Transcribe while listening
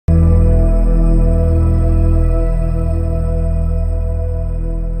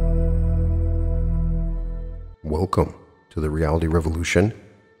Welcome to the Reality Revolution.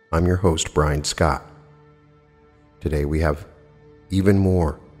 I'm your host, Brian Scott. Today we have even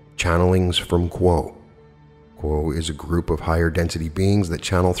more channelings from Quo. Quo is a group of higher density beings that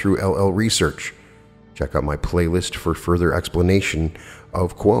channel through LL research. Check out my playlist for further explanation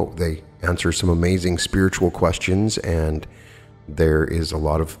of Quo. They answer some amazing spiritual questions, and there is a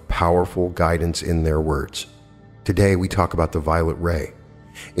lot of powerful guidance in their words. Today we talk about the violet ray.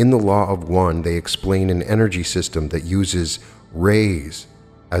 In the Law of One, they explain an energy system that uses rays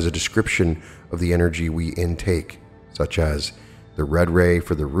as a description of the energy we intake, such as the red ray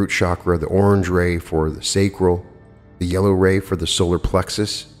for the root chakra, the orange ray for the sacral, the yellow ray for the solar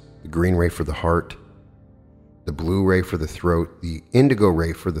plexus, the green ray for the heart, the blue ray for the throat, the indigo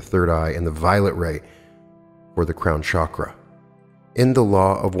ray for the third eye, and the violet ray for the crown chakra. In the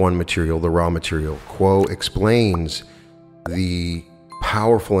Law of One material, the raw material, Quo explains the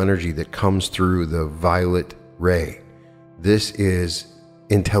powerful energy that comes through the violet ray. This is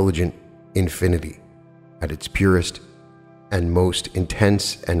intelligent infinity at its purest and most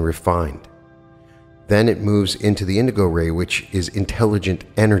intense and refined. Then it moves into the indigo ray, which is intelligent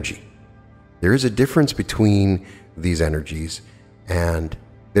energy. There is a difference between these energies, and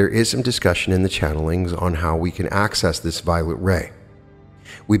there is some discussion in the channelings on how we can access this violet ray.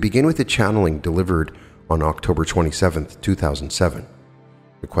 We begin with a channeling delivered on October 27th, 2007.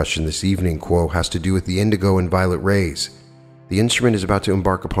 The question this evening, Quo, has to do with the indigo and violet rays. The instrument is about to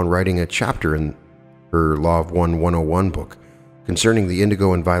embark upon writing a chapter in her Law of One 101 book concerning the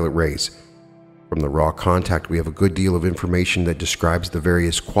indigo and violet rays. From the raw contact, we have a good deal of information that describes the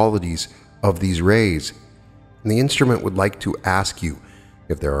various qualities of these rays. And the instrument would like to ask you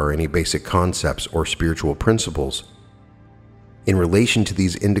if there are any basic concepts or spiritual principles in relation to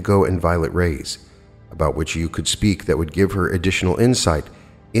these indigo and violet rays, about which you could speak that would give her additional insight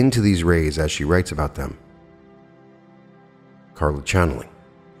into these rays as she writes about them. Carla channeling.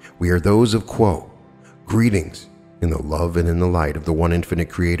 We are those of Quo. Greetings in the love and in the light of the one infinite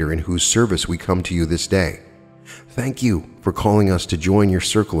creator in whose service we come to you this day. Thank you for calling us to join your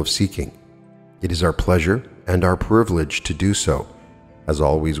circle of seeking. It is our pleasure and our privilege to do so. As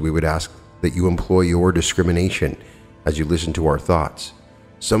always, we would ask that you employ your discrimination as you listen to our thoughts.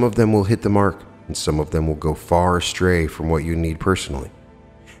 Some of them will hit the mark, and some of them will go far astray from what you need personally.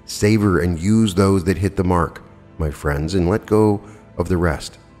 Savor and use those that hit the mark, my friends, and let go of the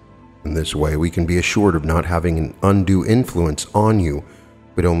rest. In this way, we can be assured of not having an undue influence on you,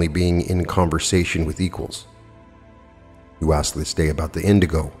 but only being in conversation with equals. You asked this day about the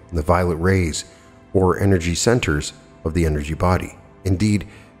indigo and the violet rays, or energy centers of the energy body. Indeed,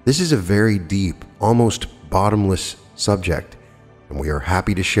 this is a very deep, almost bottomless subject, and we are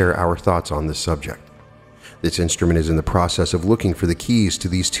happy to share our thoughts on this subject. This instrument is in the process of looking for the keys to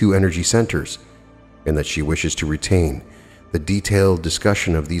these two energy centers, and that she wishes to retain the detailed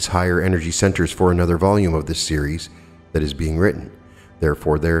discussion of these higher energy centers for another volume of this series that is being written.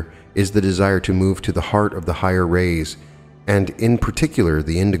 Therefore, there is the desire to move to the heart of the higher rays, and in particular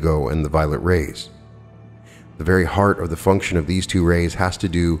the indigo and the violet rays. The very heart of the function of these two rays has to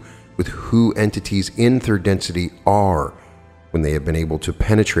do with who entities in third density are when they have been able to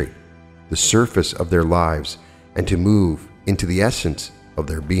penetrate the surface of their lives and to move into the essence of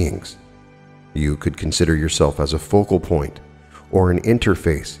their beings. You could consider yourself as a focal point or an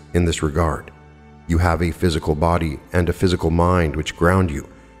interface in this regard. You have a physical body and a physical mind which ground you,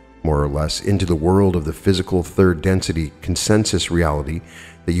 more or less, into the world of the physical third density consensus reality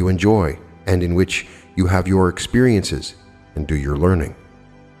that you enjoy and in which you have your experiences and do your learning.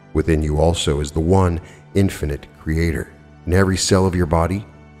 Within you also is the one infinite creator. In every cell of your body,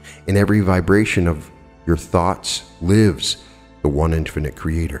 in every vibration of your thoughts lives the one infinite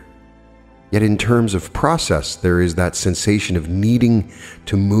creator. Yet in terms of process, there is that sensation of needing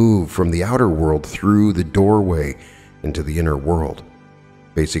to move from the outer world through the doorway into the inner world.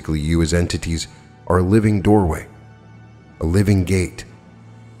 Basically, you as entities are a living doorway, a living gate,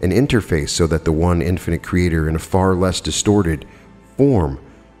 an interface so that the one infinite creator in a far less distorted form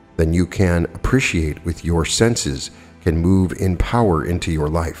than you can appreciate with your senses can move in power into your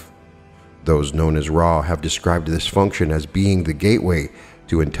life. Those known as Ra have described this function as being the gateway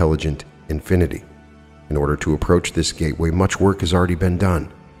to intelligent infinity. In order to approach this gateway, much work has already been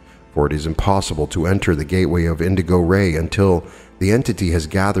done, for it is impossible to enter the gateway of indigo ray until the entity has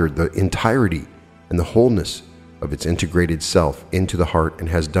gathered the entirety and the wholeness of its integrated self into the heart and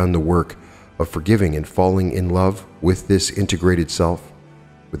has done the work of forgiving and falling in love with this integrated self,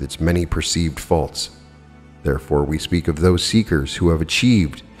 with its many perceived faults. Therefore, we speak of those seekers who have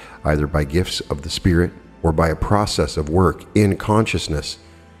achieved, either by gifts of the Spirit or by a process of work in consciousness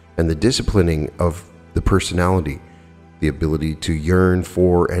and the disciplining of the personality, the ability to yearn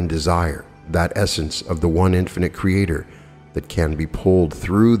for and desire that essence of the one infinite creator that can be pulled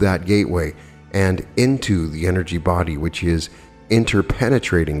through that gateway and into the energy body, which is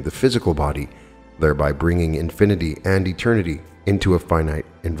interpenetrating the physical body, thereby bringing infinity and eternity into a finite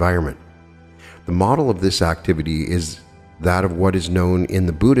environment. The model of this activity is that of what is known in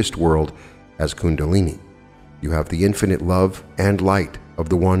the Buddhist world as Kundalini. You have the infinite love and light of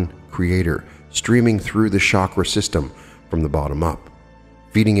the one creator streaming through the chakra system from the bottom up,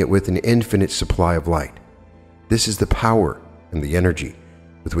 feeding it with an infinite supply of light. This is the power and the energy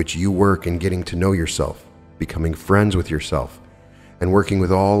with which you work in getting to know yourself, becoming friends with yourself, and working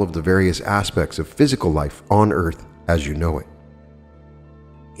with all of the various aspects of physical life on Earth as you know it.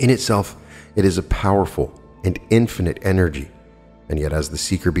 In itself, it is a powerful and infinite energy, and yet as the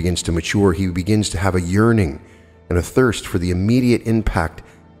seeker begins to mature, he begins to have a yearning and a thirst for the immediate impact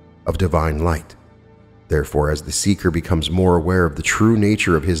of divine light. Therefore, as the seeker becomes more aware of the true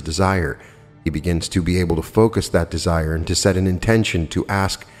nature of his desire, he begins to be able to focus that desire and to set an intention to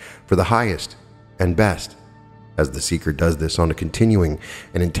ask for the highest and best. As the seeker does this on a continuing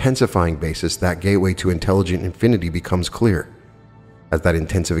and intensifying basis, that gateway to intelligent infinity becomes clear. As that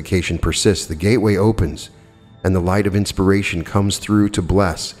intensification persists, the gateway opens, and the light of inspiration comes through to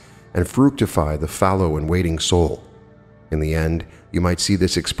bless and fructify the fallow and waiting soul. In the end, you might see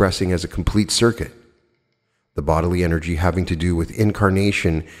this expressing as a complete circuit. The bodily energy having to do with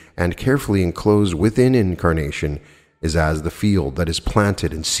incarnation and carefully enclosed within incarnation is as the field that is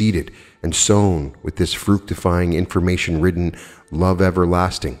planted and seeded and sown with this fructifying, information-ridden love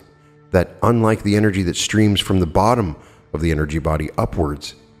everlasting, that unlike the energy that streams from the bottom of the energy body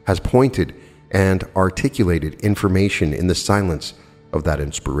upwards, has pointed and articulated information in the silence of that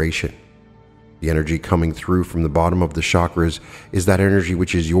inspiration. The energy coming through from the bottom of the chakras is that energy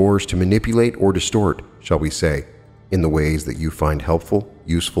which is yours to manipulate or distort, shall we say, in the ways that you find helpful,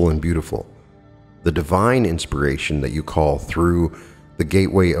 useful, and beautiful. The divine inspiration that you call through the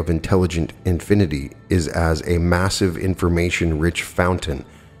gateway of intelligent infinity is as a massive information-rich fountain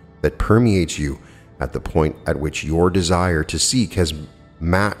that permeates you at the point at which your desire to seek has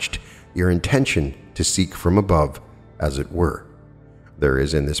matched your intention to seek from above, as it were. There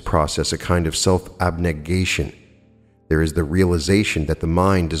is in this process a kind of self-abnegation. There is the realization that the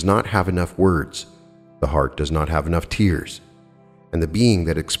mind does not have enough words, the heart does not have enough tears, and the being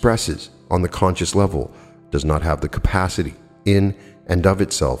that expresses on the conscious level does not have the capacity in and of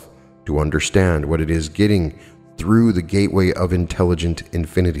itself to understand what it is getting through the gateway of intelligent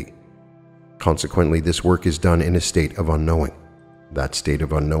infinity. Consequently, this work is done in a state of unknowing. That state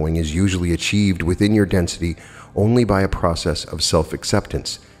of unknowing is usually achieved within your density only by a process of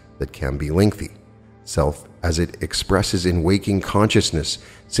self-acceptance that can be lengthy. Self, as it expresses in waking consciousness,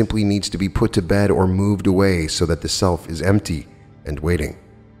 simply needs to be put to bed or moved away so that the self is empty and waiting.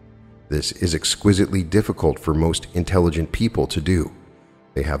 This is exquisitely difficult for most intelligent people to do.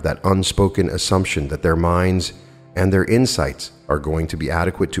 They have that unspoken assumption that their minds and their insights are going to be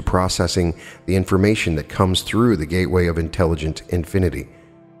adequate to processing the information that comes through the gateway of intelligent infinity.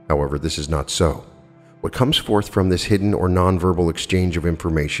 However, this is not so. What comes forth from this hidden or nonverbal exchange of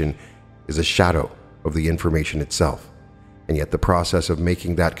information is a shadow of the information itself. And yet the process of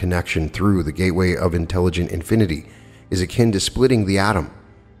making that connection through the gateway of intelligent infinity is akin to splitting the atom,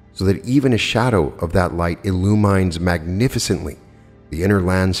 so that even a shadow of that light illumines magnificently the inner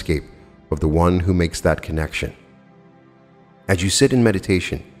landscape of the one who makes that connection. As you sit in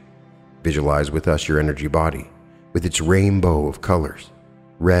meditation, visualize with us your energy body, with its rainbow of colors: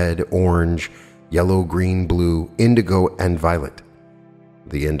 red, orange, yellow, green, blue, indigo, and violet.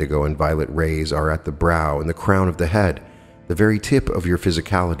 The indigo and violet rays are at the brow and the crown of the head, the very tip of your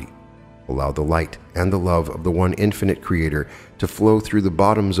physicality. Allow the light and the love of the one infinite creator to flow through the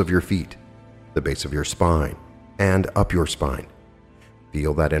bottoms of your feet, the base of your spine, and up your spine.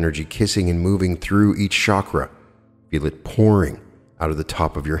 Feel that energy kissing and moving through each chakra. Feel it pouring out of the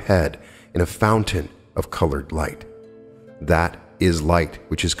top of your head in a fountain of colored light. That is light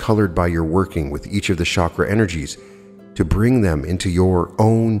which is colored by your working with each of the chakra energies to bring them into your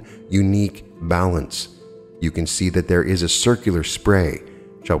own unique balance. You can see that there is a circular spray,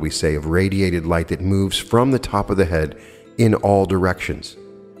 shall we say, of radiated light that moves from the top of the head in all directions.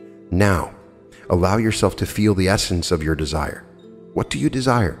 Now, allow yourself to feel the essence of your desire. What do you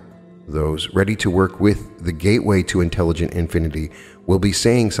desire? Those ready to work with the gateway to intelligent infinity will be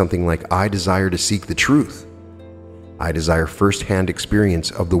saying something like, I desire to seek the truth. I desire first-hand experience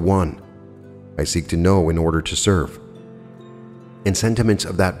of the one. I seek to know in order to serve. And sentiments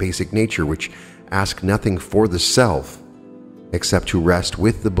of that basic nature which ask nothing for the self except to rest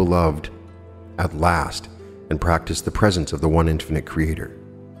with the beloved at last and practice the presence of the one infinite creator.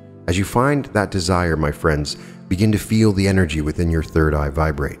 As you find that desire, my friends, begin to feel the energy within your third eye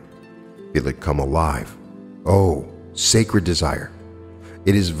vibrate. Feel it come alive. Oh, sacred desire.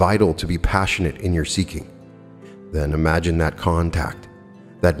 It is vital to be passionate in your seeking. Then imagine that contact,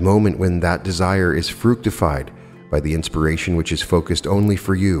 that moment when that desire is fructified by the inspiration which is focused only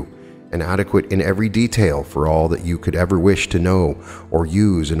for you and adequate in every detail for all that you could ever wish to know or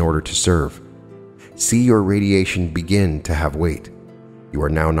use in order to serve. See your radiation begin to have weight. You are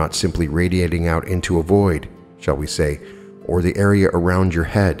now not simply radiating out into a void, shall we say, or the area around your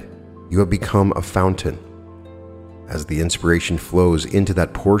head. You have become a fountain. As the inspiration flows into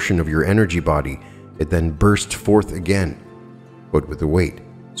that portion of your energy body, it then bursts forth again, but with a weight,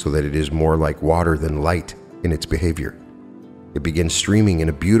 so that it is more like water than light in its behavior. It begins streaming in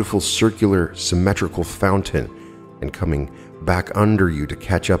a beautiful circular, symmetrical fountain and coming back under you to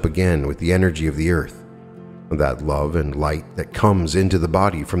catch up again with the energy of the earth. That love and light that comes into the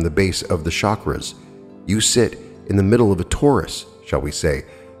body from the base of the chakras. You sit in the middle of a torus, shall we say,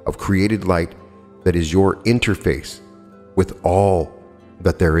 of created light that is your interface with all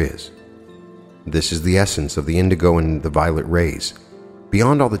that there is. This is the essence of the indigo and the violet rays.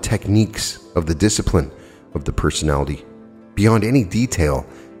 Beyond all the techniques of the discipline of the personality, beyond any detail,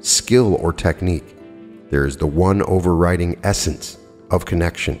 skill, or technique, there is the one overriding essence of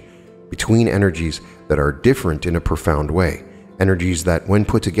connection between energies that are different in a profound way, energies that, when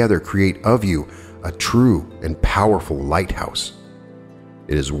put together, create of you a true and powerful lighthouse.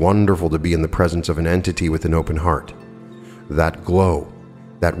 It is wonderful to be in the presence of an entity with an open heart. That glow,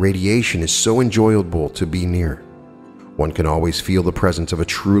 that radiation is so enjoyable to be near. One can always feel the presence of a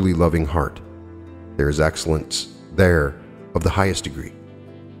truly loving heart. There is excellence there of the highest degree.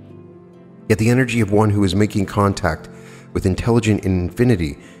 Yet the energy of one who is making contact with intelligent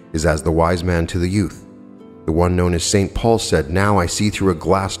infinity is as the wise man to the youth. The one known as St. Paul said, "Now I see through a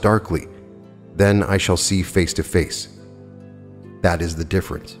glass darkly, then I shall see face to face." That is the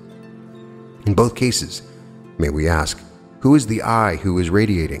difference. In both cases, may we ask, who is the I who is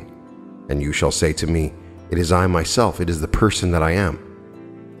radiating? And you shall say to me, it is I myself, it is the person that I am.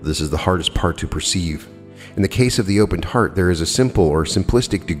 This is the hardest part to perceive. In the case of the opened heart, there is a simple or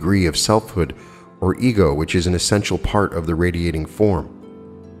simplistic degree of selfhood or ego which is an essential part of the radiating form,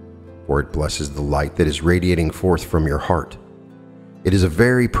 for it blesses the light that is radiating forth from your heart. It is a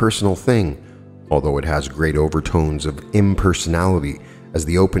very personal thing, although it has great overtones of impersonality as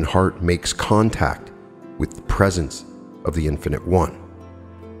the open heart makes contact with the presence of the Infinite One.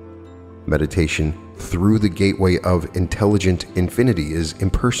 Meditation through the gateway of intelligent infinity is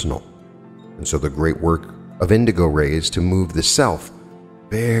impersonal, and so the great work of indigo ray is to move the self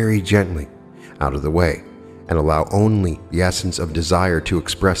very gently out of the way and allow only the essence of desire to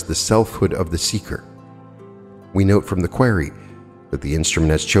express the selfhood of the seeker. We note from the query that the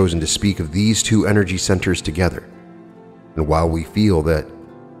instrument has chosen to speak of these two energy centers together. And while we feel that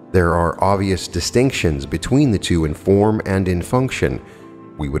there are obvious distinctions between the two in form and in function,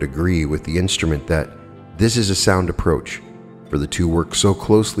 we would agree with the instrument that this is a sound approach, for the two work so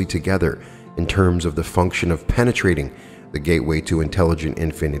closely together in terms of the function of penetrating the gateway to intelligent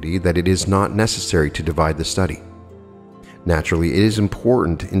infinity that it is not necessary to divide the study. Naturally, it is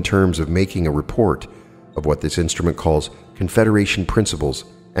important in terms of making a report of what this instrument calls confederation principles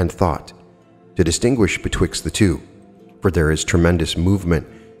and thought, to distinguish betwixt the two, for there is tremendous movement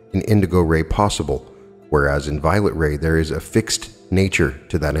in indigo ray possible, whereas in violet ray there is a fixed nature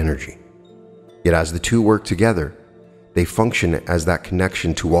to that energy. Yet as the two work together, they function as that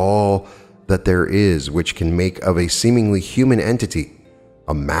connection to all that there is, which can make of a seemingly human entity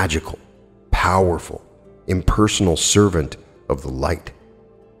a magical, powerful, impersonal servant of the light.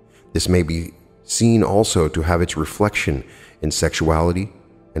 This may be seen also to have its reflection in sexuality,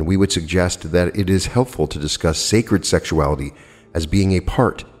 and we would suggest that it is helpful to discuss sacred sexuality as being a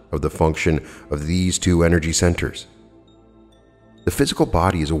part of the function of these two energy centers. The physical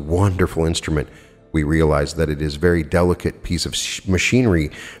body is a wonderful instrument. We realize that it is a very delicate piece of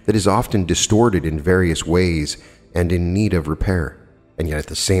machinery that is often distorted in various ways and in need of repair. And yet at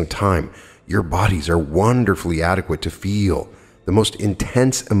the same time, your bodies are wonderfully adequate to feel the most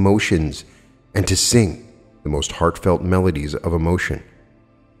intense emotions and to sing the most heartfelt melodies of emotion.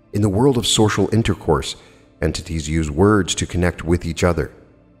 In the world of social intercourse, entities use words to connect with each other,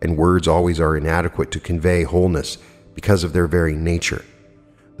 and words always are inadequate to convey wholeness because of their very nature.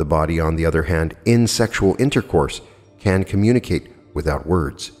 The body, on the other hand, in sexual intercourse, can communicate without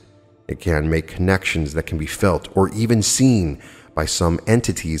words. It can make connections that can be felt or even seen by some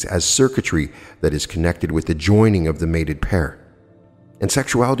entities as circuitry that is connected with the joining of the mated pair. And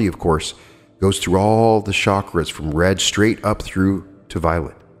sexuality, of course, goes through all the chakras from red straight up through to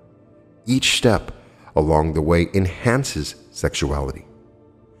violet. Each step along the way enhances sexuality.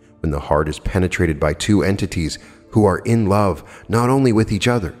 When the heart is penetrated by two entities who are in love not only with each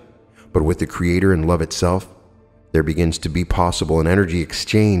other, but with the Creator and love itself, there begins to be possible an energy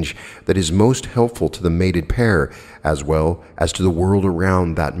exchange that is most helpful to the mated pair as well as to the world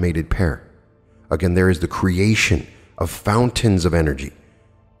around that mated pair. Again, there is the creation of fountains of energy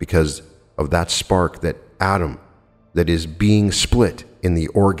because of that spark, that atom that is being split in the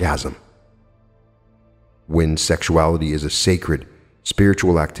orgasm. When sexuality is a sacred,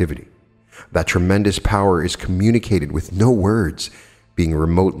 spiritual activity, that tremendous power is communicated with no words being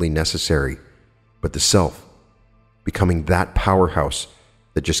remotely necessary, but the self becoming that powerhouse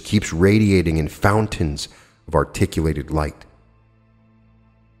that just keeps radiating in fountains of articulated light.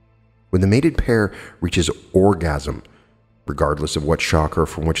 When the mated pair reaches orgasm, regardless of what chakra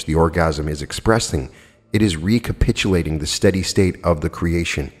from which the orgasm is expressing, it is recapitulating the steady state of the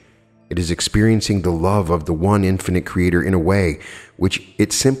creation. It is experiencing the love of the one infinite Creator in a way which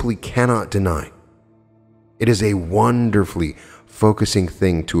it simply cannot deny. It is a wonderfully focusing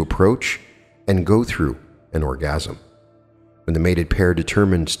thing to approach and go through an orgasm. When the mated pair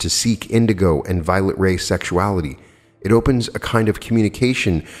determines to seek indigo and violet ray sexuality, it opens a kind of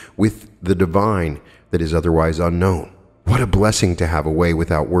communication with the divine that is otherwise unknown. What a blessing to have a way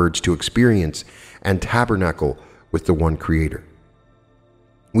without words to experience and tabernacle with the one Creator.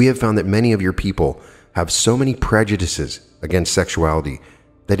 We have found that many of your people have so many prejudices against sexuality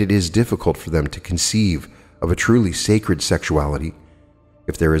that it is difficult for them to conceive of a truly sacred sexuality.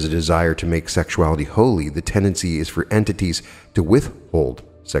 If there is a desire to make sexuality holy, the tendency is for entities to withhold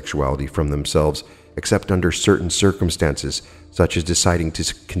sexuality from themselves, except under certain circumstances, such as deciding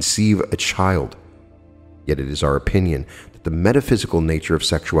to conceive a child. Yet it is our opinion that the metaphysical nature of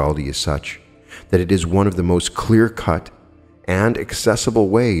sexuality is such that it is one of the most clear-cut and accessible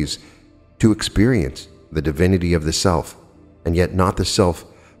ways to experience the divinity of the self, and yet not the self,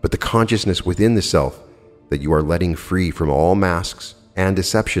 but the consciousness within the self that you are letting free from all masks and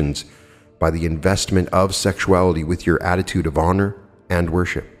deceptions by the investment of sexuality with your attitude of honor and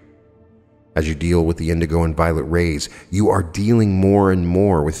worship. As you deal with the indigo and violet rays, you are dealing more and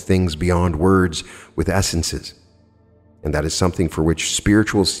more with things beyond words, with essences. And that is something for which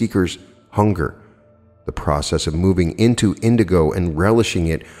spiritual seekers hunger. The process of moving into indigo and relishing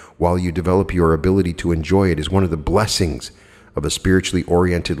it while you develop your ability to enjoy it is one of the blessings of a spiritually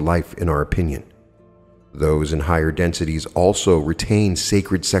oriented life, in our opinion. Those in higher densities also retain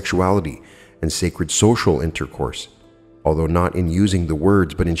sacred sexuality and sacred social intercourse, although not in using the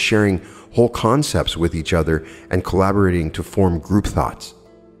words, but in sharing whole concepts with each other and collaborating to form group thoughts.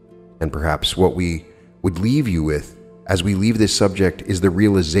 And perhaps what we would leave you with as we leave this subject is the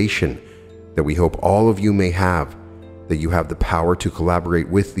realization that we hope all of you may have, that you have the power to collaborate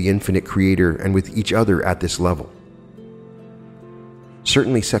with the infinite Creator and with each other at this level.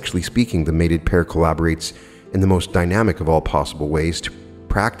 Certainly, sexually speaking, the mated pair collaborates in the most dynamic of all possible ways to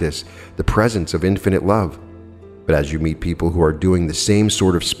practice the presence of infinite love. But as you meet people who are doing the same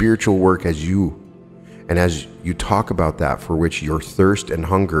sort of spiritual work as you, and as you talk about that for which your thirst and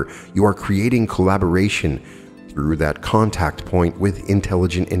hunger, you are creating collaboration through that contact point with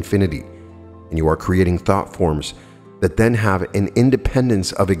intelligent infinity. And you are creating thought forms that then have an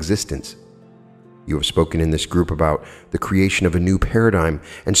independence of existence. You have spoken in this group about the creation of a new paradigm,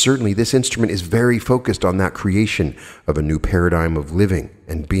 and certainly this instrument is very focused on that creation of a new paradigm of living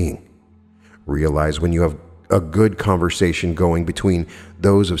and being. Realize when you have a good conversation going between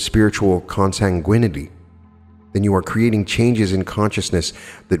those of spiritual consanguinity, then you are creating changes in consciousness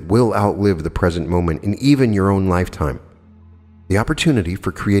that will outlive the present moment in even your own lifetime. The opportunity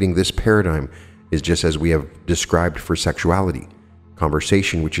for creating this paradigm is just as we have described for sexuality,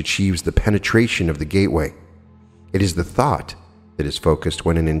 conversation which achieves the penetration of the gateway. It is the thought that is focused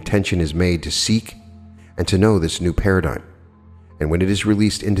when an intention is made to seek and to know this new paradigm, and when it is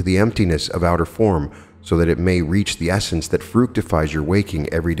released into the emptiness of outer form so that it may reach the essence that fructifies your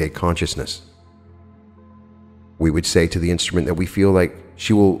waking everyday consciousness. We would say to the instrument that we feel like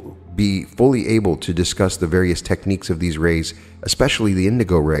she will be fully able to discuss the various techniques of these rays, especially the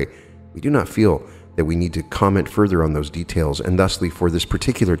indigo ray. We do not feel that we need to comment further on those details, and thusly for this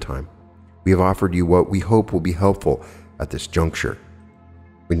particular time, we have offered you what we hope will be helpful at this juncture.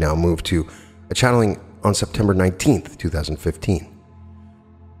 We now move to a channeling on September 19th, 2015.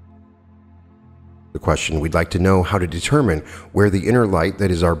 The question: we'd like to know how to determine where the inner light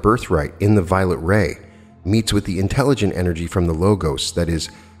that is our birthright in the violet ray meets with the intelligent energy from the logos, that is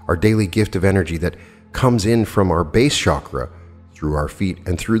our daily gift of energy that comes in from our base chakra through our feet,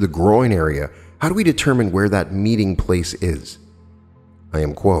 and through the groin area, how do we determine where that meeting place is? I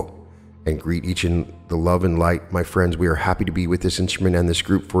am Quo, and greet each in the love and light. My friends, we are happy to be with this instrument and this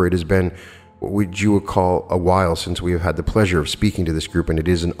group, for it has been what would you call a while since we have had the pleasure of speaking to this group, and it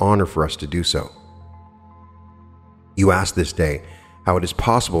is an honor for us to do so. You ask this day how it is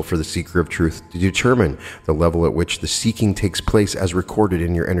possible for the seeker of truth to determine the level at which the seeking takes place as recorded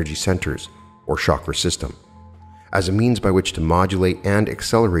in your energy centers or chakra system, as a means by which to modulate and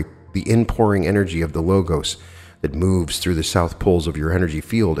accelerate the inpouring energy of the Logos that moves through the south poles of your energy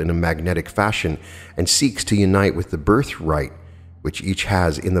field in a magnetic fashion and seeks to unite with the birthright which each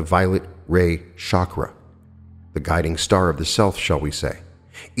has in the violet ray chakra, the guiding star of the self, shall we say.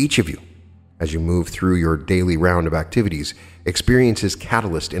 Each of you, as you move through your daily round of activities, experiences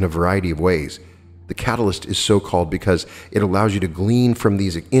catalyst in a variety of ways. The catalyst is so called because it allows you to glean from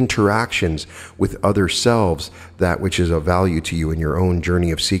these interactions with other selves that which is of value to you in your own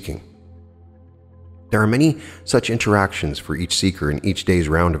journey of seeking. There are many such interactions for each seeker in each day's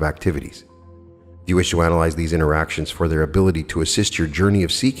round of activities. If you wish to analyze these interactions for their ability to assist your journey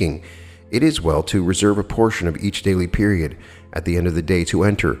of seeking, it is well to reserve a portion of each daily period at the end of the day to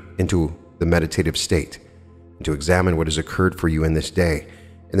enter into the meditative state and to examine what has occurred for you in this day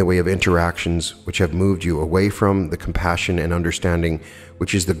in the way of interactions which have moved you away from the compassion and understanding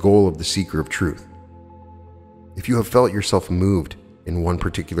which is the goal of the seeker of truth. If you have felt yourself moved in one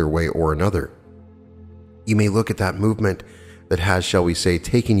particular way or another, you may look at that movement that has, shall we say,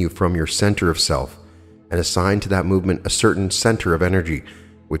 taken you from your center of self and assign to that movement a certain center of energy,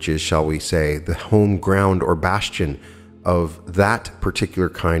 which is, shall we say, the home ground or bastion of that particular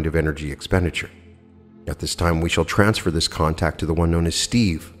kind of energy expenditure. At this time, we shall transfer this contact to the one known as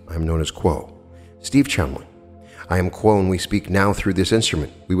Steve. I am known as Quo. Steve channeling. I am Quo, and we speak now through this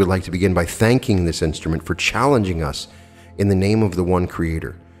instrument. We would like to begin by thanking this instrument for challenging us in the name of the one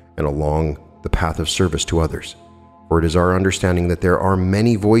Creator and along the path of service to others. For it is our understanding that there are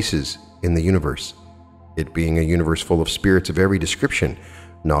many voices in the universe, it being a universe full of spirits of every description,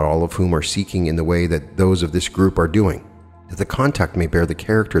 not all of whom are seeking in the way that those of this group are doing, that the contact may bear the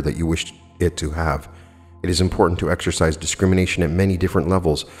character that you wish it to have. It is important to exercise discrimination at many different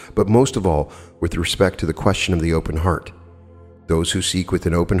levels, but most of all with respect to the question of the open heart. Those who seek with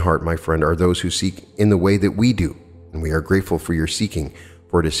an open heart, my friend, are those who seek in the way that we do, and we are grateful for your seeking,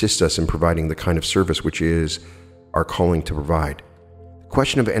 for it assists us in providing the kind of service which is our calling to provide. The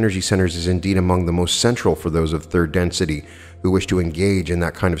question of energy centers is indeed among the most central for those of third density who wish to engage in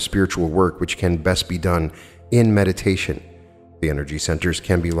that kind of spiritual work which can best be done in meditation. The energy centers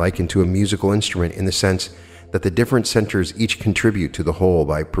can be likened to a musical instrument in the sense that the different centers each contribute to the whole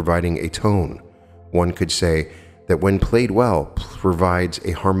by providing a tone. One could say that when played well, provides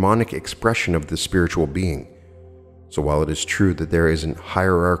a harmonic expression of the spiritual being. So while it is true that there is a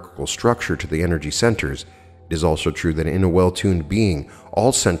hierarchical structure to the energy centers, it is also true that in a well-tuned being,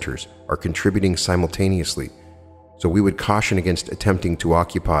 all centers are contributing simultaneously. So we would caution against attempting to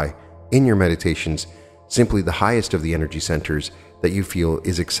occupy, in your meditations, simply the highest of the energy centers that you feel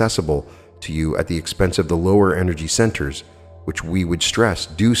is accessible to you at the expense of the lower energy centers, which we would stress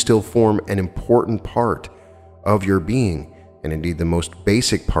do still form an important part of your being, and indeed the most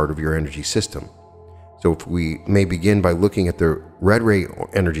basic part of your energy system. So if we may begin by looking at the red ray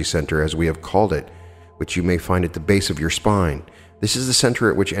energy center, as we have called it, which you may find at the base of your spine. This is the center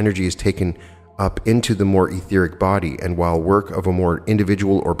at which energy is taken up into the more etheric body, and while work of a more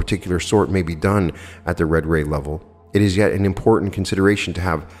individual or particular sort may be done at the red ray level, it is yet an important consideration to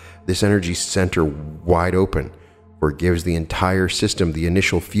have this energy center wide open, for it gives the entire system the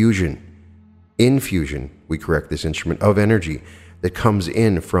initial infusion, we correct this instrument, of energy that comes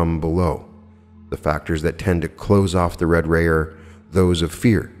in from below. The factors that tend to close off the red ray are those of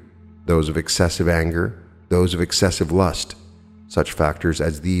fear, those of excessive anger, those of excessive lust. Such factors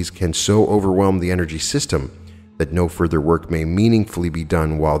as these can so overwhelm the energy system that no further work may meaningfully be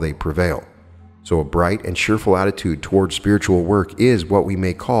done while they prevail. So a bright and cheerful attitude toward spiritual work is what we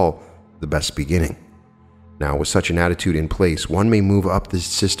may call the best beginning. Now, with such an attitude in place, one may move up the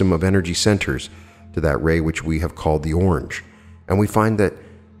system of energy centers to that ray which we have called the orange, and we find that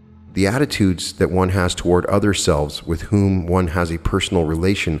the attitudes that one has toward other selves with whom one has a personal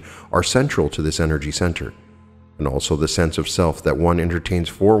relation are central to this energy center. And also the sense of self that one entertains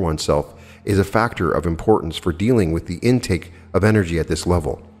for oneself is a factor of importance for dealing with the intake of energy at this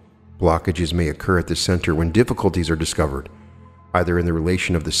level. Blockages may occur at this center when difficulties are discovered, either in the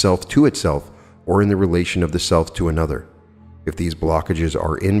relation of the self to itself or in the relation of the self to another. If these blockages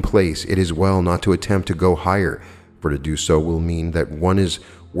are in place, it is well not to attempt to go higher, for to do so will mean that one is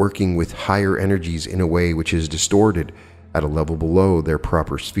working with higher energies in a way which is distorted at a level below their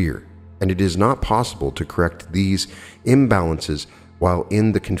proper sphere, and it is not possible to correct these imbalances while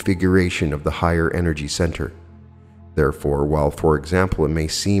in the configuration of the higher energy center. Therefore, while, for example, it may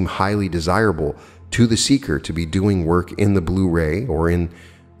seem highly desirable to the seeker to be doing work in the blue ray or in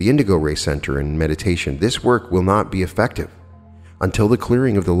the indigo ray center in meditation, this work will not be effective until the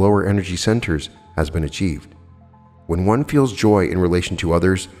clearing of the lower energy centers has been achieved. When one feels joy in relation to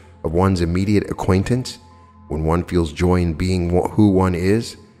others of one's immediate acquaintance, when one feels joy in being who one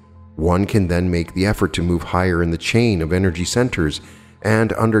is, one can then make the effort to move higher in the chain of energy centers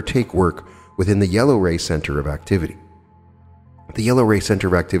and undertake work within the yellow ray center of activity. The yellow ray center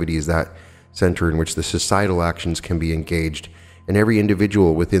of activity is that center in which the societal actions can be engaged, and every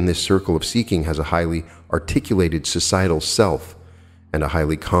individual within this circle of seeking has a highly articulated societal self and a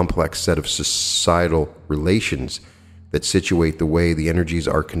highly complex set of societal relations that situate the way the energies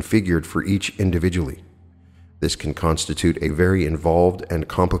are configured for each individually. This can constitute a very involved and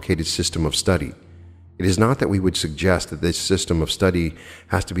complicated system of study. It is not that we would suggest that this system of study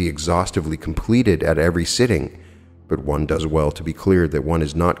has to be exhaustively completed at every sitting, but one does well to be clear that one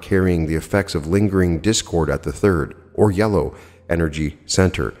is not carrying the effects of lingering discord at the third, or yellow, energy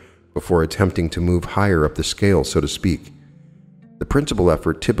center before attempting to move higher up the scale, so to speak. The principal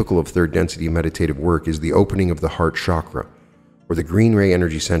effort typical of third density meditative work is the opening of the heart chakra, or the green ray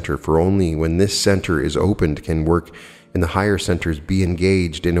energy center, for only when this center is opened can work in the higher centers be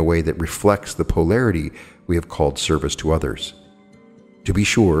engaged in a way that reflects the polarity we have called service to others. To be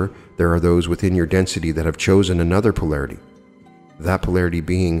sure, there are those within your density that have chosen another polarity, that polarity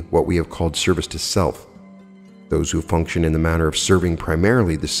being what we have called service to self. Those who function in the manner of serving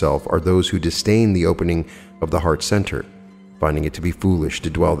primarily the self are those who disdain the opening of the heart center, finding it to be foolish to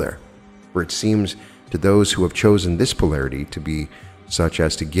dwell there, for it seems to those who have chosen this polarity to be such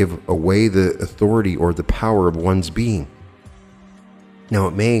as to give away the authority or the power of one's being. Now,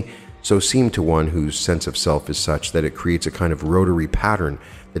 it may so seem to one whose sense of self is such that it creates a kind of rotary pattern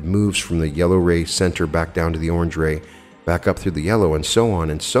that moves from the yellow ray center back down to the orange ray, back up through the yellow, and so on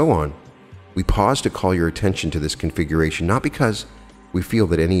and so on. We pause to call your attention to this configuration, not because we feel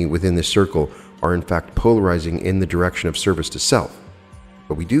that any within this circle are in fact polarizing in the direction of service to self,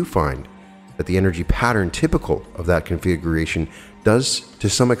 but we do find that the energy pattern typical of that configuration does, to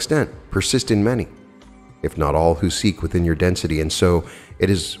some extent, persist in many, if not all, who seek within your density, and so it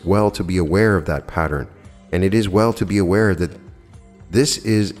is well to be aware of that pattern, and it is well to be aware that this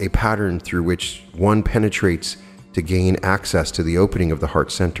is a pattern through which one penetrates to gain access to the opening of the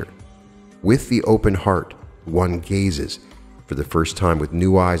heart center. With the open heart, one gazes for the first time with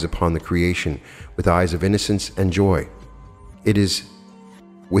new eyes upon the creation, with eyes of innocence and joy. It is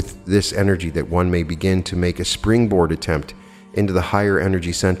with this energy that one may begin to make a springboard attempt into the higher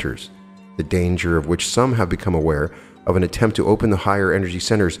energy centers, the danger of which some have become aware of an attempt to open the higher energy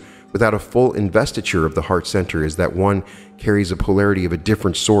centers without a full investiture of the heart center is that one carries a polarity of a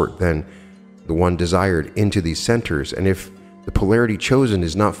different sort than the one desired into these centers, and if the polarity chosen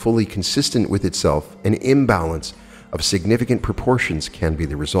is not fully consistent with itself, an imbalance of significant proportions can be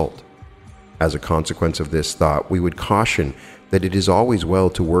the result. As a consequence of this thought, we would caution that it is always well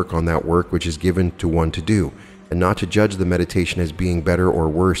to work on that work which is given to one to do, and not to judge the meditation as being better or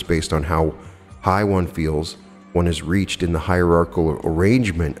worse based on how high one feels one has reached in the hierarchical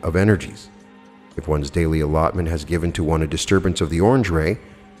arrangement of energies. If one's daily allotment has given to one a disturbance of the orange ray,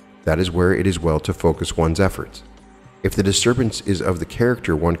 that is where it is well to focus one's efforts. If the disturbance is of the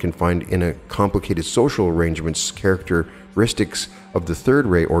character one can find in a complicated social arrangement's characteristics of the third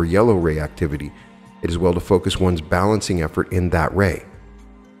ray or yellow ray activity, it is well to focus one's balancing effort in that ray.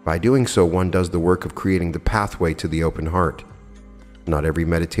 By doing so, one does the work of creating the pathway to the open heart. Not every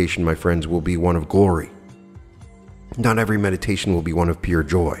meditation, my friends, will be one of glory. Not every meditation will be one of pure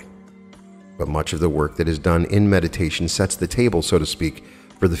joy. But much of the work that is done in meditation sets the table, so to speak,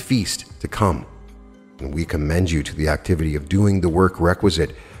 for the feast to come. And we commend you to the activity of doing the work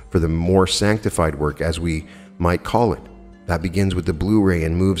requisite for the more sanctified work, as we might call it. That begins with the blue ray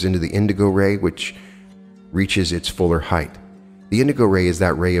and moves into the indigo ray, which reaches its fuller height. The indigo ray is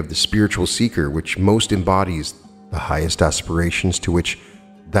that ray of the spiritual seeker which most embodies the highest aspirations to which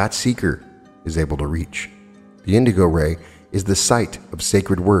that seeker is able to reach. The indigo ray is the site of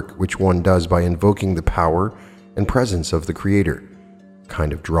sacred work which one does by invoking the power and presence of the Creator, a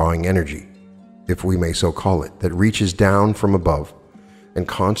kind of drawing energy, if we may so call it, that reaches down from above and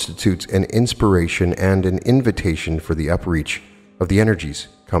constitutes an inspiration and an invitation for the upreach of the energies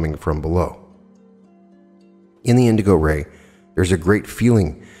coming from below. In the indigo ray, there's a great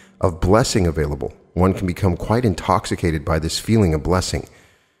feeling of blessing available. One can become quite intoxicated by this feeling of blessing.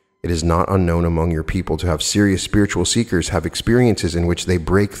 It is not unknown among your people to have serious spiritual seekers have experiences in which they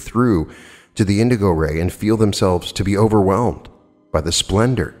break through to the indigo ray and feel themselves to be overwhelmed by the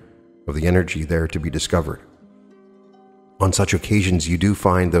splendor of the energy there to be discovered. On such occasions, you do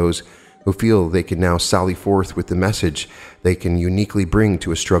find those who feel they can now sally forth with the message they can uniquely bring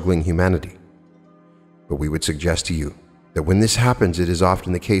to a struggling humanity. But we would suggest to you that when this happens, it is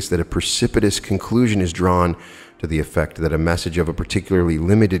often the case that a precipitous conclusion is drawn to the effect that a message of a particularly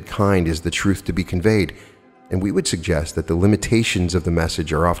limited kind is the truth to be conveyed, and we would suggest that the limitations of the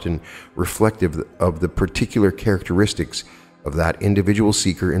message are often reflective of the particular characteristics of that individual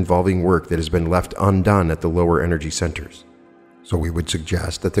seeker involving work that has been left undone at the lower energy centers. So we would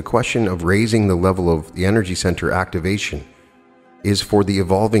suggest that the question of raising the level of the energy center activation is for the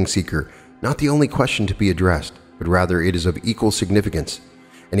evolving seeker not the only question to be addressed, but rather it is of equal significance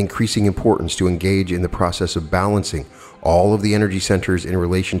and increasing importance to engage in the process of balancing all of the energy centers in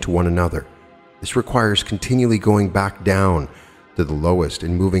relation to one another. This requires continually going back down to the lowest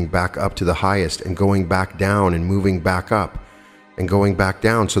and moving back up to the highest, and going back down and moving back up and going back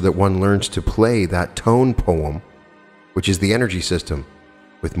down, so that one learns to play that tone poem, which is the energy system,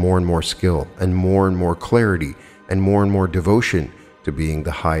 with more and more skill and more clarity and more devotion to being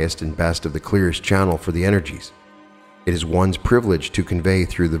the highest and best of the clearest channel for the energies. It is one's privilege to convey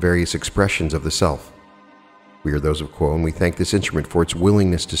through the various expressions of the self. We are those of Quo, and we thank this instrument for its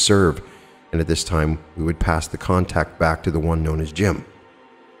willingness to serve, and at this time we would pass the contact back to the one known as Jim.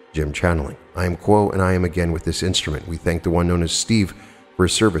 Jim channeling. I am Quo, and I am again with this instrument. We thank the one known as Steve for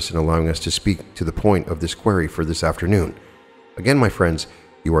his service in allowing us to speak to the point of this query for this afternoon. Again, my friends,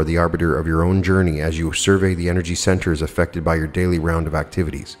 you are the arbiter of your own journey as you survey the energy centers affected by your daily round of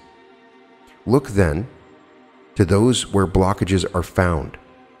activities. Look then to those where blockages are found.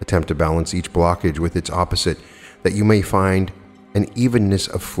 Attempt to balance each blockage with its opposite, that you may find an evenness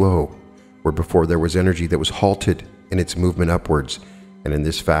of flow, where before there was energy that was halted in its movement upwards, and in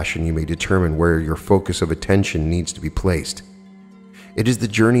this fashion you may determine where your focus of attention needs to be placed. It is the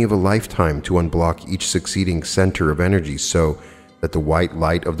journey of a lifetime to unblock each succeeding center of energy so that the white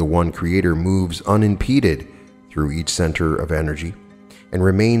light of the one creator moves unimpeded through each center of energy and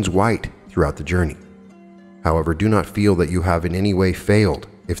remains white throughout the journey. However, do not feel that you have in any way failed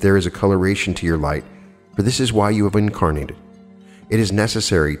if there is a coloration to your light, for this is why you have incarnated. It is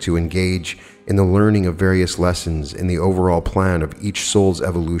necessary to engage in the learning of various lessons in the overall plan of each soul's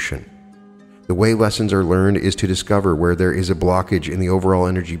evolution. The way lessons are learned is to discover where there is a blockage in the overall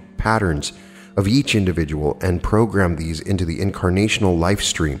energy patterns of each individual and program these into the incarnational life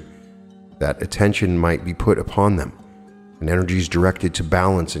stream, that attention might be put upon them and energies directed to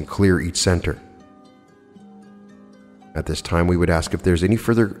balance and clear each center. At this time, we would ask if there's any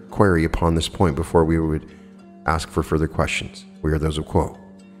further query upon this point before we would ask for further questions. We are those of Quo.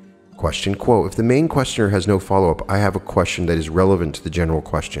 Question Quo. If the main questioner has no follow-up, I have a question that is relevant to the general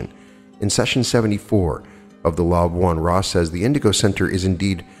question. In session 74 of the Law of One, Ra says the indigo center is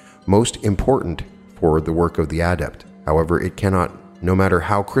indeed most important for the work of the adept. However, it cannot, no matter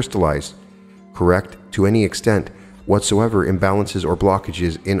how crystallized, correct to any extent whatsoever imbalances or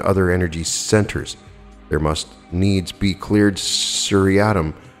blockages in other energy centers. There must needs be cleared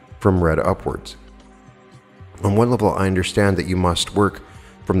seriatim from red upwards. On one level, I understand that you must work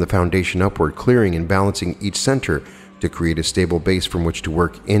from the foundation upward, clearing and balancing each center to create a stable base from which to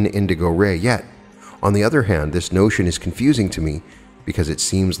work in indigo ray. Yet, on the other hand, this notion is confusing to me because it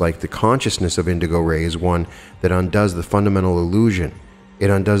seems like the consciousness of indigo ray is one that undoes the fundamental illusion. It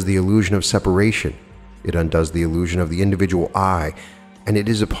undoes the illusion of separation. It undoes the illusion of the individual I, and it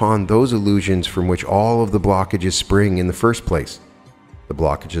is upon those illusions from which all of the blockages spring in the first place. The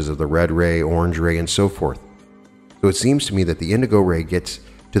blockages of the red ray, orange ray, and so forth. So it seems to me that the indigo ray gets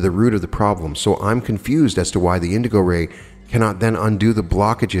to the root of the problem, so I'm confused as to why the indigo ray cannot then undo the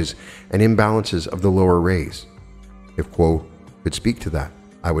blockages and imbalances of the lower rays. If Quo could speak to that,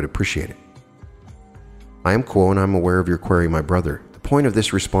 I would appreciate it. I am Quo, and I'm aware of your query, my brother. The point of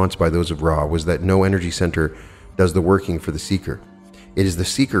this response by those of Ra was that no energy center does the working for the seeker. It is the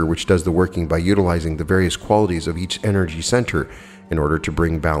seeker which does the working by utilizing the various qualities of each energy center in order to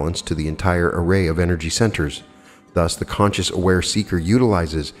bring balance to the entire array of energy centers. Thus, the conscious aware seeker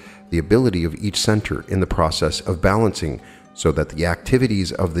utilizes the ability of each center in the process of balancing so that the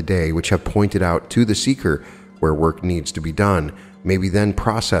activities of the day which have pointed out to the seeker where work needs to be done may be then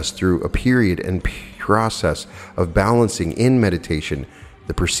processed through a period and process of balancing in meditation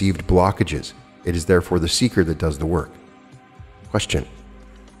the perceived blockages. It is therefore the seeker that does the work. Question.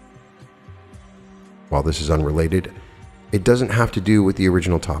 While this is unrelated, it doesn't have to do with the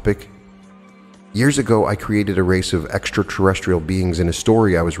original topic. Years ago, I created a race of extraterrestrial beings in a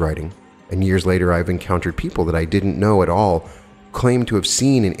story I was writing, and years later I've encountered people that I didn't know at all claim to have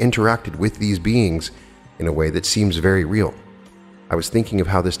seen and interacted with these beings in a way that seems very real. I was thinking of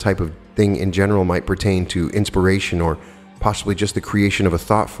how this type of thing in general might pertain to inspiration or possibly just the creation of a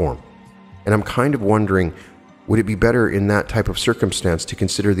thought form. And I'm kind of wondering, would it be better in that type of circumstance to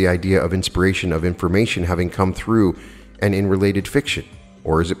consider the idea of inspiration of information having come through and in related fiction?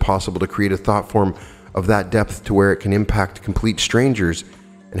 Or is it possible to create a thought form of that depth to where it can impact complete strangers,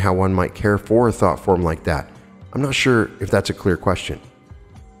 and how one might care for a thought form like that? I'm not sure if that's a clear question.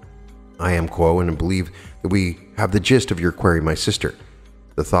 I am Quo, and I believe that we have the gist of your query, my sister.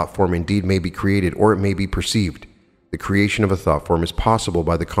 The thought form indeed may be created, or it may be perceived. The creation of a thought form is possible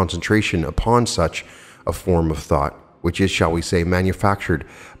by the concentration upon such a form of thought, which is, shall we say, manufactured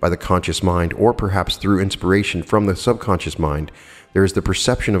by the conscious mind, or perhaps through inspiration from the subconscious mind. There is the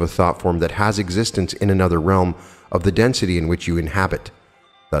perception of a thought form that has existence in another realm of the density in which you inhabit.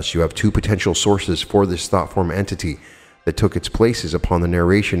 Thus, you have two potential sources for this thought form entity that took its places upon the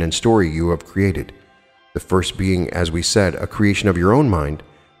narration and story you have created. The first being, as we said, a creation of your own mind.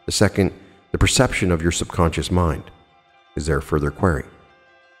 The second, the perception of your subconscious mind. Is there a further query?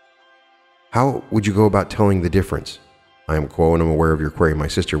 How would you go about telling the difference? I am Quo, and I'm aware of your query, my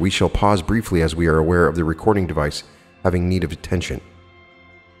sister. We shall pause briefly as we are aware of the recording device having need of attention.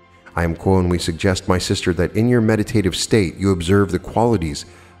 I am Quo, and we suggest, my sister, that in your meditative state you observe the qualities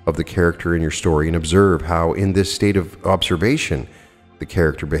of the character in your story and observe how in this state of observation the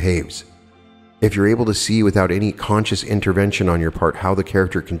character behaves. If you're able to see without any conscious intervention on your part how the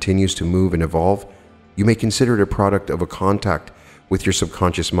character continues to move and evolve, you may consider it a product of a contact with your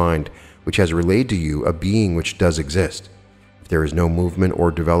subconscious mind, which has relayed to you a being which does exist. If there is no movement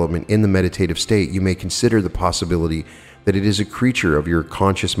or development in the meditative state, you may consider the possibility that it is a creature of your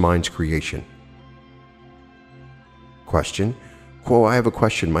conscious mind's creation. Question. Quo, I have a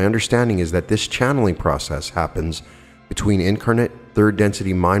question. My understanding is that this channeling process happens between incarnate, third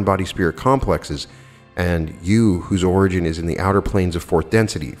density mind-body spirit complexes and you, whose origin is in the outer planes of fourth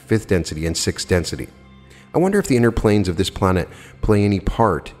density, fifth density, and sixth density. I wonder if the inner planes of this planet play any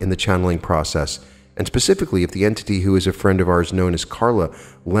part in the channeling process, and specifically if the entity who is a friend of ours known as Carla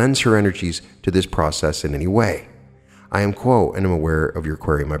lends her energies to this process in any way. I am Quo, and am aware of your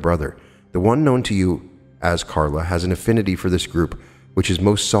query, my brother. The one known to you as Carla has an affinity for this group, which is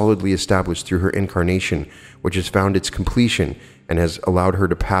most solidly established through her incarnation, which has found its completion and has allowed her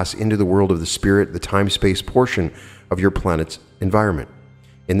to pass into the world of the spirit, the time-space portion of your planet's environment.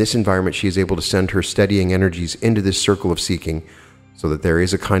 In this environment, she is able to send her steadying energies into this circle of seeking, so that there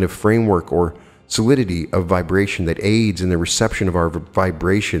is a kind of framework or solidity of vibration that aids in the reception of our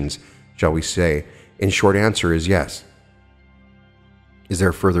vibrations, shall we say. In short answer is yes. Is there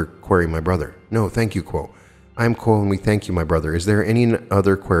a further query, my brother? No, thank you, Quo. I am Quo, and we thank you, my brother. Is there any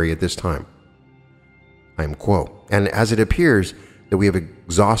other query at this time? I am Quo. And as it appears that we have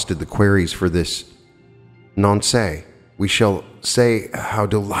exhausted the queries for this nonce, we shall say how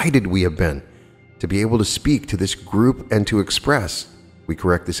delighted we have been to be able to speak to this group and to express, we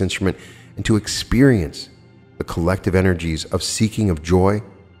correct this instrument, and to experience the collective energies of seeking of joy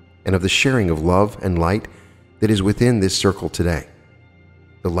and of the sharing of love and light that is within this circle today.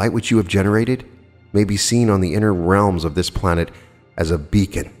 The light which you have generated may be seen on the inner realms of this planet as a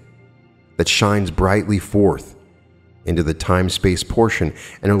beacon that shines brightly forth into the time-space portion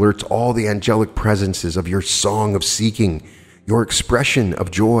and alerts all the angelic presences of your song of seeking, your expression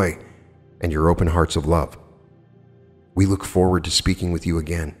of joy, and your open hearts of love. We look forward to speaking with you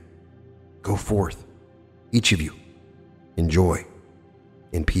again. Go forth, each of you, in joy,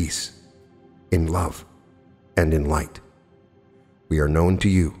 in peace, in love, and in light. We are known to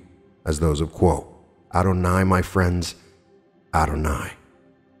you as those of Quo. Adonai, my friends, Adonai.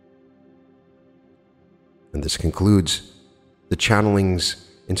 And this concludes the channelings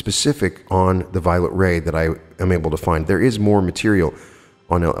in specific on the violet ray that I am able to find. There is more material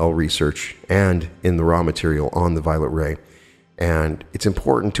on LL Research and in the raw material on the violet ray. And it's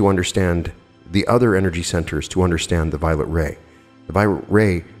important to understand the other energy centers to understand the violet ray. The violet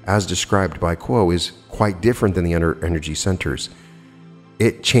ray, as described by Quo, is quite different than the other energy centers.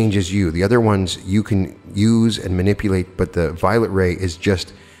 It changes you. The other ones you can use and manipulate, but the violet ray is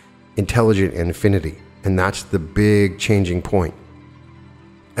just intelligent and affinity. And that's the big changing point.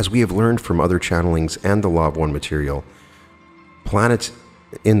 As we have learned from other channelings and the Law of One material, planets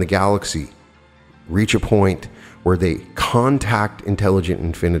in the galaxy reach a point where they contact intelligent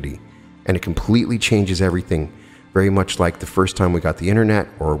infinity, and it completely changes everything, very much like the first time we got the internet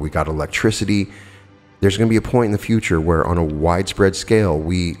or we got electricity. There's going to be a point in the future where on a widespread scale,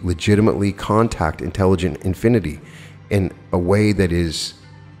 we legitimately contact intelligent infinity in a way that is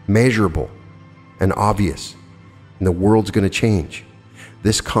measurable and obvious, and the world's going to change.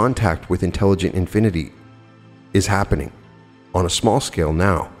 This contact with intelligent infinity is happening on a small scale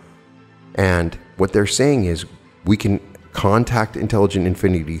now. And what they're saying is we can contact intelligent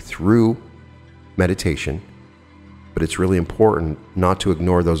infinity through meditation, but it's really important not to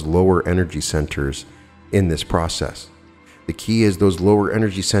ignore those lower energy centers in this process. The key is those lower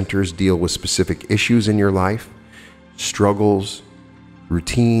energy centers deal with specific issues in your life, struggles,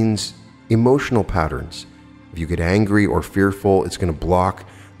 routines, emotional patterns. If you get angry or fearful, it's going to block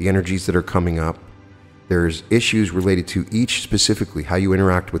the energies that are coming up. There's issues related to each specifically, how you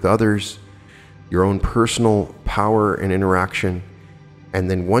interact with others, your own personal power and interaction. And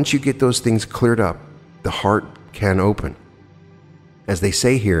then once you get those things cleared up, the heart can open. As they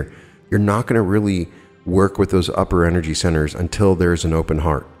say here, you're not going to really work with those upper energy centers until there's an open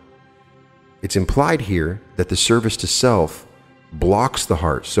heart. It's implied here that the service to self blocks the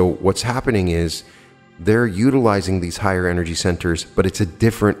heart. So what's happening is they're utilizing these higher energy centers, but it's a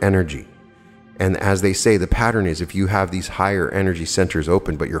different energy. And as they say, the pattern is if you have these higher energy centers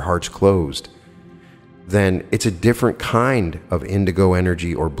open, but your heart's closed, then it's a different kind of indigo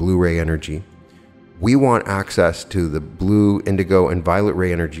energy or blue ray energy. We want access to the blue, indigo, and violet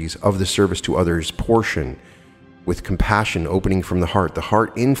ray energies of the service to others portion with compassion opening from the heart. The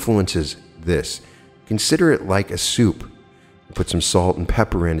heart influences this. Consider it like a soup. Put some salt and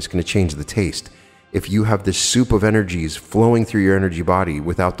pepper in, it's going to change the taste. If you have this soup of energies flowing through your energy body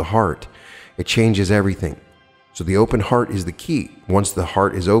without the heart, it changes everything. So the open heart is the key. Once the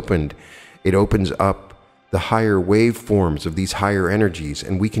heart is opened, it opens up the higher waveforms of these higher energies,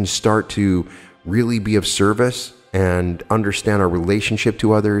 and we can start to really be of service and understand our relationship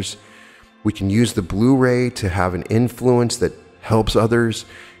to others. We can use the blue ray to have an influence that helps others,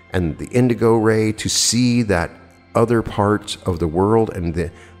 and the indigo ray to see that other parts of the world, and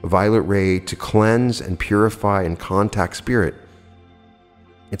the violet ray to cleanse and purify and contact spirit.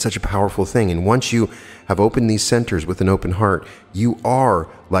 It's such a powerful thing. And once you have opened these centers with an open heart, you are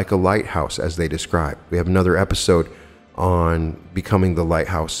like a lighthouse, as they describe. We have another episode on becoming the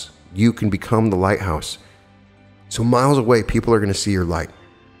lighthouse. You can become the lighthouse. So miles away, people are going to see your light.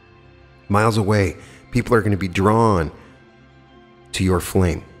 Miles away, people are going to be drawn to your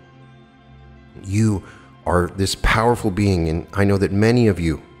flame. You are this powerful being, and I know that many of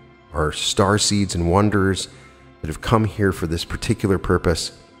you are star seeds and wonders that have come here for this particular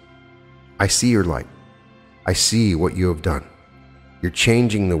purpose. I see your light. I see what you have done. You're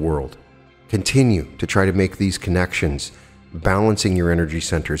changing the world. Continue to try to make these connections, balancing your energy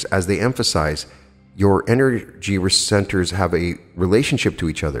centers. As they emphasize, your energy centers have a relationship to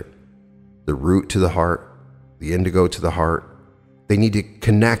each other. The root to the heart, the indigo to the heart. They need to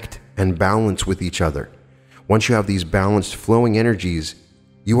connect and balance with each other. Once you have these balanced flowing energies,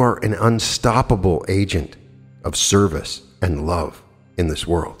 you are an unstoppable agent of service and love in this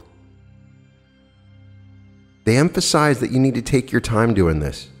world. They emphasize that you need to take your time doing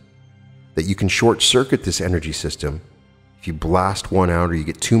this, that you can short circuit this energy system if you blast one out or you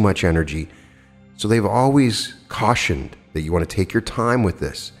get too much energy. So they've always cautioned that you want to take your time with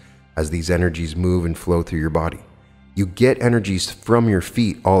this as these energies move and flow through your body. You get energies from your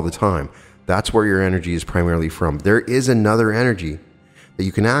feet all the time. That's where your energy is primarily from. There is another energy that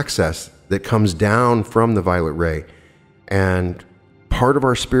you can access that comes down from the violet ray. And part of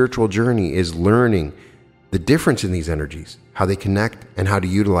our spiritual journey is learning the difference in these energies, how they connect and how to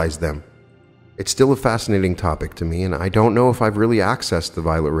utilize them. It's still a fascinating topic to me, and I don't know if I've really accessed the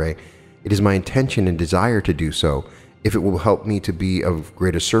violet ray. It is my intention and desire to do so, if it will help me to be of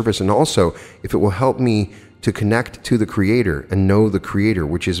greater service, and also if it will help me to connect to the Creator and know the Creator,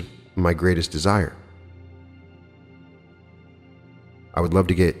 which is my greatest desire. I would love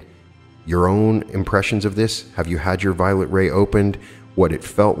to get your own impressions of this. Have you had your violet ray opened? What it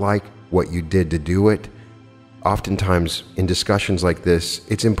felt like? What you did to do it? Oftentimes in discussions like this,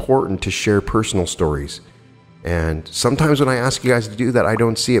 it's important to share personal stories. And sometimes when I ask you guys to do that, I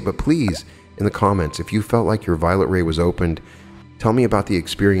don't see it. But please, in the comments, if you felt like your violet ray was opened, tell me about the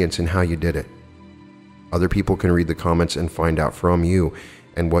experience and how you did it. Other people can read the comments and find out from you,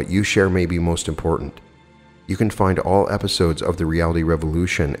 and what you share may be most important. You can find all episodes of The Reality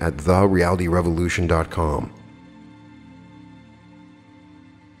Revolution at therealityrevolution.com.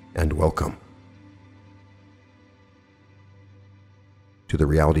 And welcome to The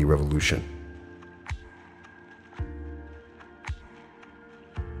Reality Revolution.